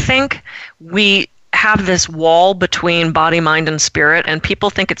again, I think we have this wall between body, mind, and spirit, and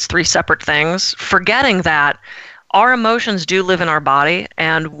people think it's three separate things, forgetting that our emotions do live in our body.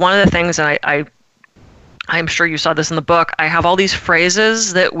 And one of the things that I'm sure you saw this in the book, I have all these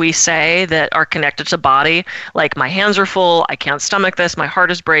phrases that we say that are connected to body, like my hands are full, I can't stomach this, my heart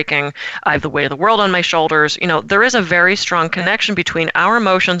is breaking, I have the weight of the world on my shoulders. There is a very strong connection between our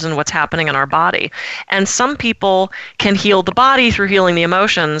emotions and what's happening in our body. And some people can heal the body through healing the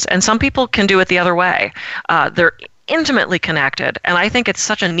emotions, and some people can do it the other way. They're intimately connected. And I think it's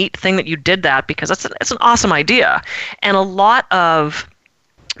such a neat thing that you did that, because it's an awesome idea. And a lot of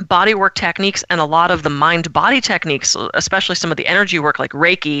body work techniques and a lot of the mind-body techniques, especially some of the energy work like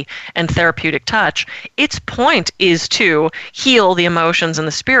Reiki and therapeutic touch, its point is to heal the emotions and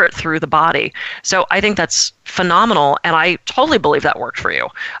the spirit through the body. So I think that's phenomenal, and I totally believe that worked for you.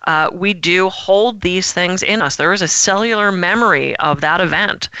 We do hold these things in us. There is a cellular memory of that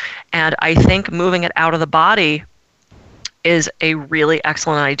event, and I think moving it out of the body is a really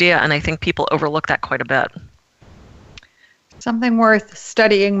excellent idea, and I think people overlook that quite a bit. Something worth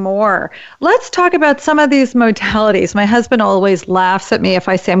studying more. Let's talk about some of these modalities. My husband always laughs at me if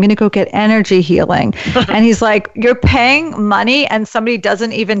I say, I'm going to go get energy healing. And he's like, you're paying money and somebody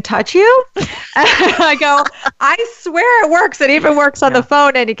doesn't even touch you? And I go, I swear it works. It even works on the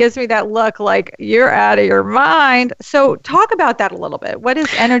phone. And he gives me that look like, you're out of your mind. So talk about that a little bit. What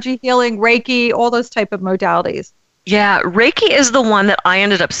is energy healing, Reiki, all those type of modalities? Yeah, Reiki is the one that I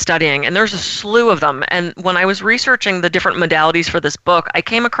ended up studying, and there's a slew of them. And when I was researching the different modalities for this book, I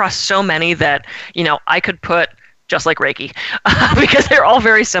came across so many that, I could put just like Reiki, because they're all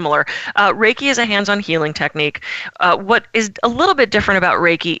very similar. Reiki is a hands-on healing technique. What is a little bit different about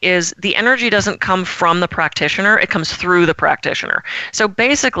Reiki is the energy doesn't come from the practitioner, it comes through the practitioner. So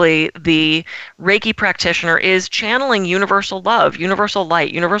basically, the Reiki practitioner is channeling universal love, universal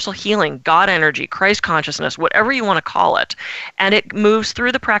light, universal healing, God energy, Christ consciousness, whatever you want to call it, and it moves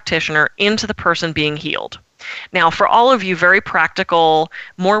through the practitioner into the person being healed. Now, for all of you very practical,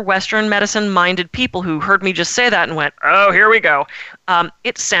 more Western medicine-minded people who heard me just say that and went, oh, here we go.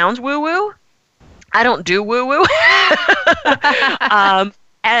 It sounds woo-woo. I don't do woo-woo.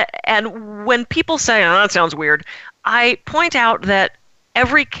 And when people say, oh, that sounds weird, I point out that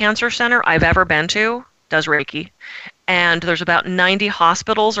every cancer center I've ever been to does Reiki. And there's about 90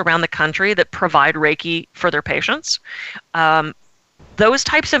 hospitals around the country that provide Reiki for their patients. Those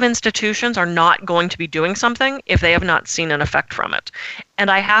types of institutions are not going to be doing something if they have not seen an effect from it. And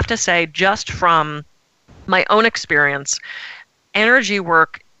I have to say, just from my own experience, energy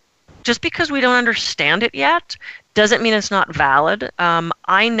work, just because we don't understand it yet, doesn't mean it's not valid.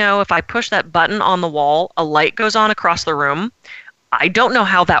 I know if I push that button on the wall, a light goes on across the room. I don't know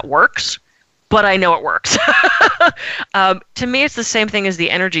how that works, but I know it works. To me, it's the same thing as the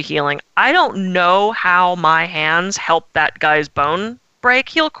energy healing. I don't know how my hands help that guy's bone break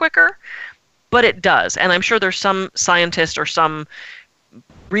heal quicker, but it does. And I'm sure there's some scientist or some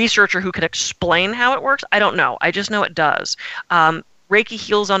researcher who can explain how it works. I don't know. I just know it does. Reiki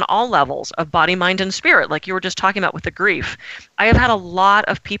heals on all levels of body, mind, and spirit, like you were just talking about with the grief. I have had a lot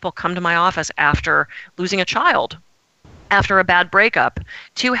of people come to my office after losing a child, after a bad breakup,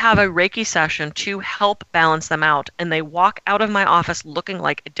 to have a Reiki session to help balance them out. And they walk out of my office looking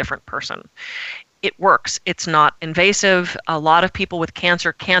like a different person. It works. It's not invasive. A lot of people with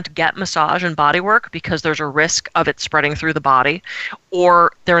cancer can't get massage and body work because there's a risk of it spreading through the body,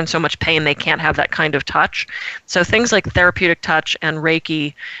 or they're in so much pain they can't have that kind of touch. So things like therapeutic touch and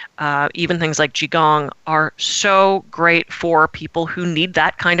Reiki, even things like Qigong, are so great for people who need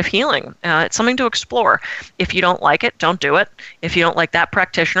that kind of healing. It's something to explore. If you don't like it, don't do it. If you don't like that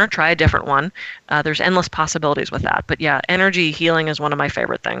practitioner, try a different one. There's endless possibilities with that. But yeah, energy healing is one of my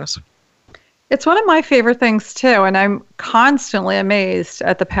favorite things. It's one of my favorite things, too, and I'm constantly amazed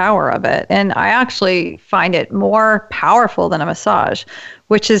at the power of it. And I actually find it more powerful than a massage,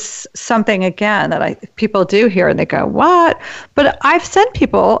 which is something, again, that people do hear and they go, what? But I've sent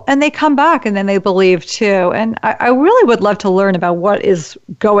people and they come back and then they believe, too. And I really would love to learn about what is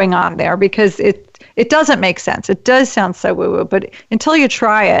going on there, because it doesn't make sense. It does sound so woo-woo, but until you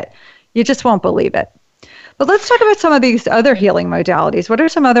try it, you just won't believe it. But let's talk about some of these other healing modalities. What are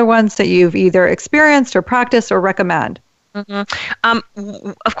some other ones that you've either experienced or practiced or recommend? Mm-hmm.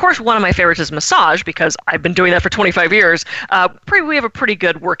 Of course, one of my favorites is massage, because I've been doing that for 25 years. We have a pretty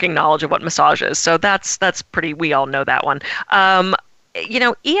good working knowledge of what massage is, so that's pretty. We all know that one.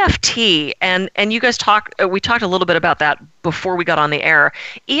 EFT, and you guys we talked a little bit about that before we got on the air.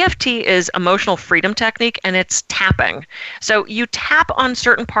 EFT is emotional freedom technique, and it's tapping. So you tap on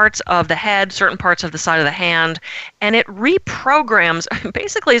certain parts of the head, certain parts of the side of the hand, and it reprograms.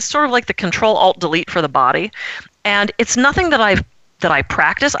 Basically, it's sort of like the Control-Alt-Delete for the body. And it's nothing that I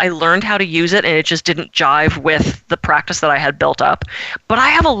practice. I learned how to use it, and it just didn't jive with the practice that I had built up. But I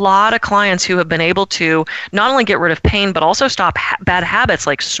have a lot of clients who have been able to not only get rid of pain, but also stop bad habits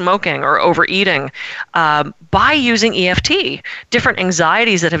like smoking or overeating by using EFT, different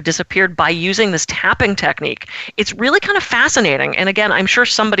anxieties that have disappeared by using this tapping technique. It's really kind of fascinating. And again, I'm sure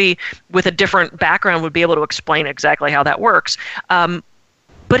somebody with a different background would be able to explain exactly how that works.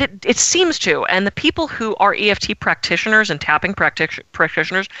 But it seems to, and the people who are EFT practitioners and tapping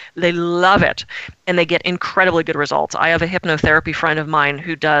practitioners, they love it, and they get incredibly good results. I have a hypnotherapy friend of mine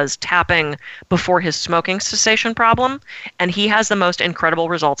who does tapping before his smoking cessation problem, and he has the most incredible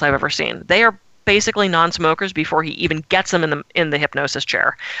results I've ever seen. They are basically non-smokers before he even gets them in the hypnosis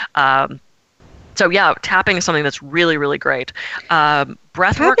chair. So yeah, tapping is something that's really, really great.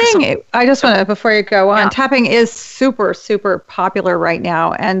 Breathwork. I just want to, before you go on, tapping is super, super popular right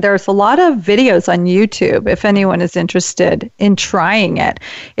now. And there's a lot of videos on YouTube if anyone is interested in trying it.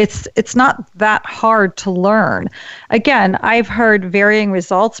 It's not that hard to learn. Again, I've heard varying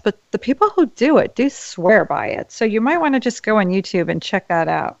results, but the people who do it do swear by it. So you might want to just go on YouTube and check that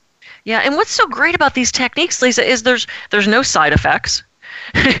out. Yeah, and what's so great about these techniques, Lisa, is there's no side effects.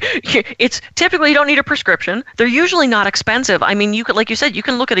 It's typically, you don't need a prescription. They're usually not expensive. I mean, you could, like you said, you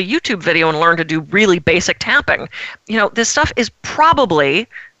can look at a YouTube video and learn to do really basic tapping. This stuff is probably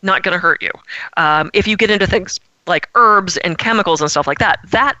not going to hurt you. If you get into things like herbs and chemicals and stuff like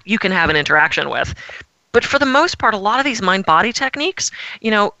that you can have an interaction with. But for the most part, a lot of these mind-body techniques,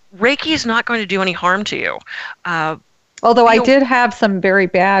 Reiki is not going to do any harm to you. Although I did have some very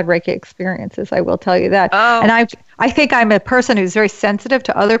bad Reiki experiences, I will tell you that. Oh. And I think I'm a person who's very sensitive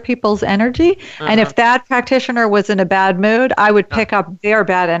to other people's energy. And if that practitioner was in a bad mood, I would pick up their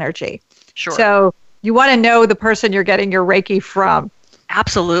bad energy. Sure. So you want to know the person you're getting your Reiki from.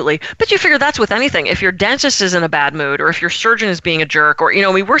 Absolutely. But you figure that's with anything. If your dentist is in a bad mood, or if your surgeon is being a jerk, or,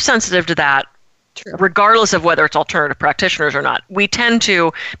 we're sensitive to that. True. Regardless of whether it's alternative practitioners or not. We tend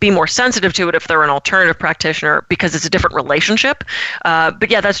to be more sensitive to it if they're an alternative practitioner because it's a different relationship.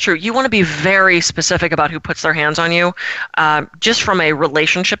 But yeah, that's true. You want to be very specific about who puts their hands on you. Just from a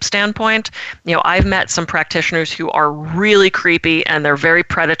relationship standpoint, I've met some practitioners who are really creepy and they're very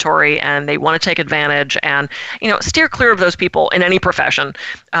predatory and they want to take advantage, and, steer clear of those people in any profession.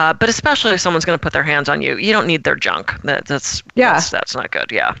 But especially if someone's going to put their hands on you, you don't need their junk. That's not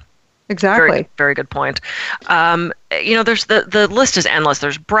good. Yeah. Exactly. Very, very good point. There's the list is endless.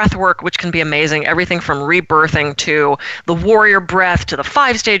 There's breath work, which can be amazing. Everything from rebirthing to the warrior breath to the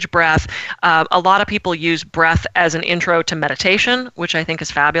 5-stage breath. A lot of people use breath as an intro to meditation, which I think is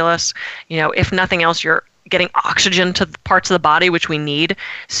fabulous. If nothing else, you're getting oxygen to the parts of the body, which we need.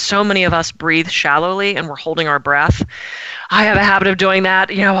 So many of us breathe shallowly and we're holding our breath. I have a habit of doing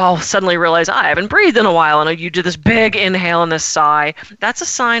that. I'll suddenly realize I haven't breathed in a while, and you do this big inhale and this sigh. That's a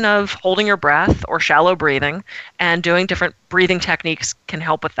sign of holding your breath or shallow breathing, and doing different breathing techniques can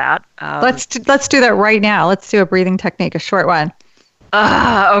help with that. Let's do that right now. Let's do a breathing technique, a short one.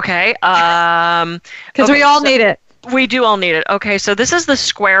 Okay. Because we all need it. We do all need it. Okay, so this is the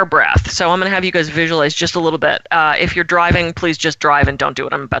square breath. So I'm going to have you guys visualize just a little bit. If you're driving, please just drive and don't do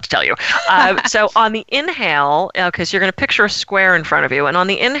what I'm about to tell you. So on the inhale, so you're going to picture a square in front of you. And on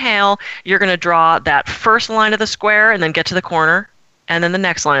the inhale, you're going to draw that first line of the square and then get to the corner. And then the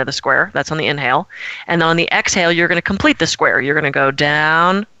next line of the square. That's on the inhale. And then on the exhale, you're going to complete the square. You're going to go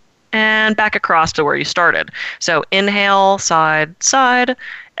down and back across to where you started. So inhale, side, side.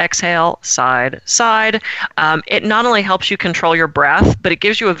 Exhale, side, side. It not only helps you control your breath, but it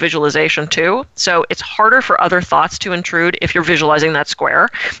gives you a visualization too. So it's harder for other thoughts to intrude if you're visualizing that square.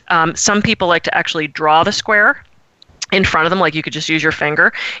 Some people like to actually draw the square in front of them, like you could just use your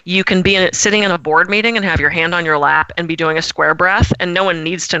finger. You can be sitting in a board meeting and have your hand on your lap and be doing a square breath, and no one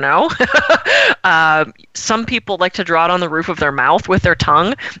needs to know. Some people like to draw it on the roof of their mouth with their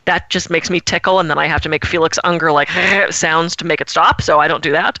tongue. That just makes me tickle, and then I have to make Felix Unger like sounds to make it stop, so I don't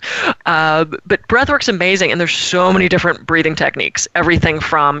do that. But breathwork's amazing, and there's so many different breathing techniques. Everything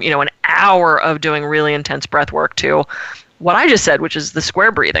from an hour of doing really intense breath work to what I just said, which is the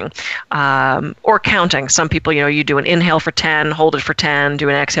square breathing, or counting. Some people, you do an inhale for 10, hold it for 10, do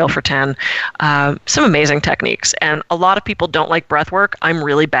an exhale for 10. Some amazing techniques. And a lot of people don't like breath work. I'm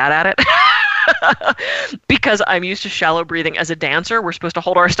really bad at it because I'm used to shallow breathing as a dancer. We're supposed to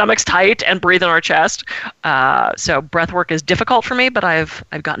hold our stomachs tight and breathe in our chest. So breath work is difficult for me, but I've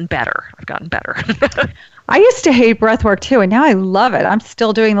gotten better. I used to hate breath work too, and now I love it. I'm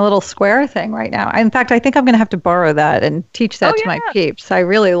still doing the little square thing right now. In fact, I think I'm going to have to borrow that and teach that to my peeps. I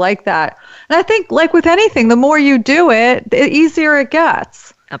really like that. And I think, like with anything, the more you do it, the easier it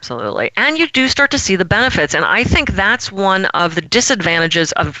gets. Absolutely. And you do start to see the benefits. And I think that's one of the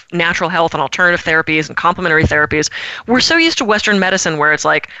disadvantages of natural health and alternative therapies and complementary therapies. We're so used to Western medicine where it's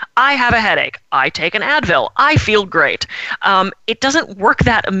like, I have a headache, I take an Advil, I feel great. It doesn't work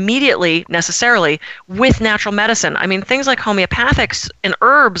that immediately necessarily with natural medicine. I mean, things like homeopathics and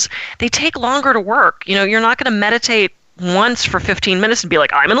herbs, they take longer to work. You're not going to meditate once for 15 minutes and be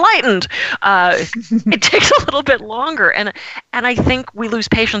like, I'm enlightened. It takes a little bit longer. And I think we lose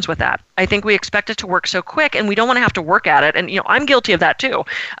patience with that. I think we expect it to work so quick and we don't want to have to work at it. And, I'm guilty of that too.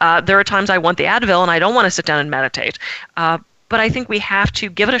 There are times I want the Advil and I don't want to sit down and meditate. But I think we have to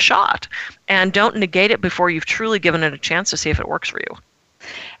give it a shot and don't negate it before you've truly given it a chance to see if it works for you.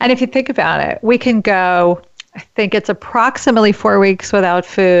 And if you think about it, we can go, I think it's approximately 4 weeks without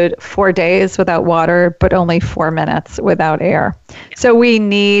food, 4 days without water, but only 4 minutes without air. So we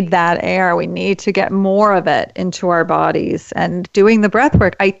need that air. We need to get more of it into our bodies. And doing the breath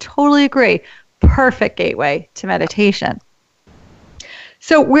work, I totally agree. Perfect gateway to meditation.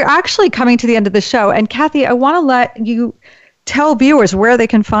 So we're actually coming to the end of the show. And Kathy, I want to let you tell viewers where they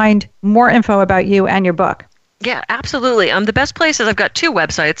can find more info about you and your book. Yeah, absolutely. The best place is I've got 2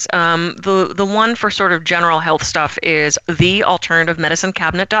 websites. The one for sort of general health stuff is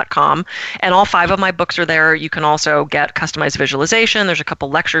thealternativemedicinecabinet.com, and all 5 of my books are there. You can also get customized visualization. There's a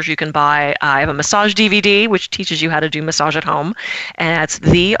couple lectures you can buy. I have a massage DVD, which teaches you how to do massage at home, and that's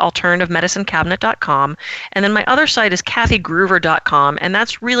thealternativemedicinecabinet.com. And then my other site is kathygroover.com, and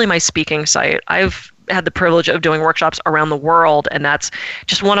that's really my speaking site. I've had the privilege of doing workshops around the world, and that's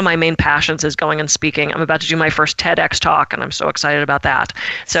just one of my main passions is going and speaking. I'm about to do my first TEDx talk, and I'm so excited about that.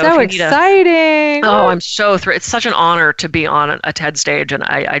 So exciting! I'm so thrilled. It's such an honor to be on a TED stage, and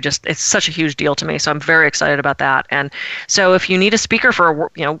I just, it's such a huge deal to me. So I'm very excited about that. And so if you need a speaker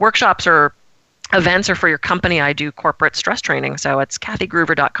for, workshops or events or for your company, I do corporate stress training. So it's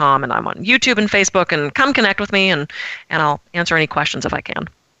KathyGruver.com, and I'm on YouTube and Facebook, and come connect with me, and I'll answer any questions if I can.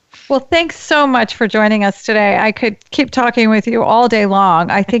 Well, thanks so much for joining us today. I could keep talking with you all day long.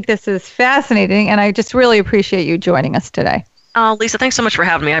 I think this is fascinating, and I just really appreciate you joining us today. Lisa, thanks so much for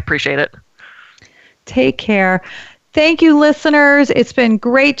having me. I appreciate it. Take care. Thank you, listeners. It's been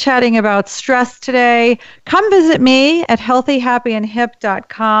great chatting about stress today. Come visit me at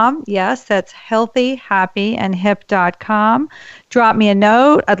healthyhappyandhip.com. Yes, that's healthyhappyandhip.com. Drop me a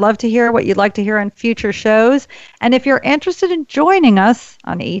note. I'd love to hear what you'd like to hear on future shows. And if you're interested in joining us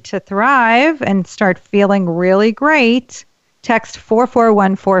on Eat to Thrive and start feeling really great, text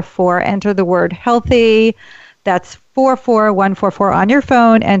 44144, enter the word healthy. That's 44144 on your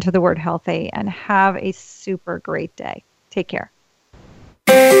phone, enter the word healthy, and have a super great day. Take care.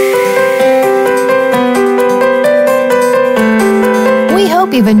 We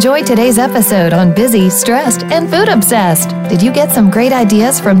hope you've enjoyed today's episode on Busy, Stressed, and Food Obsessed. Did you get some great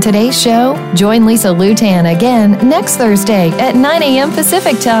ideas from today's show? Join Lisa Lutan again next Thursday at 9 a.m.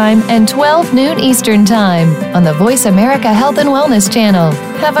 Pacific Time and 12 noon Eastern Time on the Voice America Health and Wellness Channel.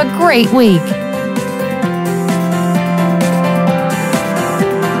 Have a great week.